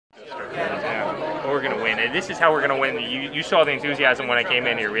We're going to win. And this is how we're going to win. You saw the enthusiasm when I came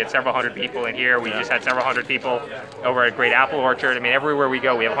in here. We had several hundred people in here. We just had several hundred people over at Great Apple Orchard. I mean, everywhere we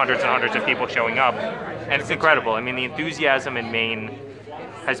go, we have hundreds and hundreds of people showing up. And it's incredible. I mean, the enthusiasm in Maine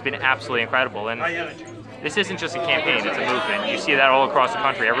has been absolutely incredible. And this isn't just a campaign, it's a movement. You see that all across the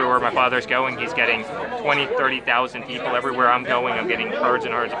country. Everywhere my father's going, he's getting 20, 30,000 people. Everywhere I'm going, I'm getting herds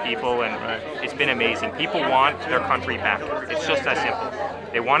and herds of people, and it's been amazing. People want their country back. It's just that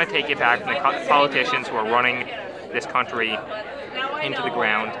simple. They want to take it back from the politicians who are running this country into the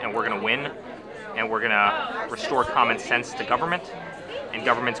ground, and we're going to win, and we're going to restore common sense to government, and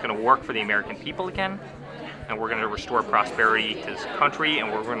government's going to work for the American people again. And we're going to restore prosperity to this country,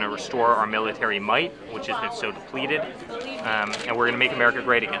 and we're going to restore our military might, which has been so depleted, and we're going to make America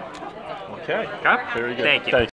great again. Okay. Okay? Very good. Thank you. Thanks.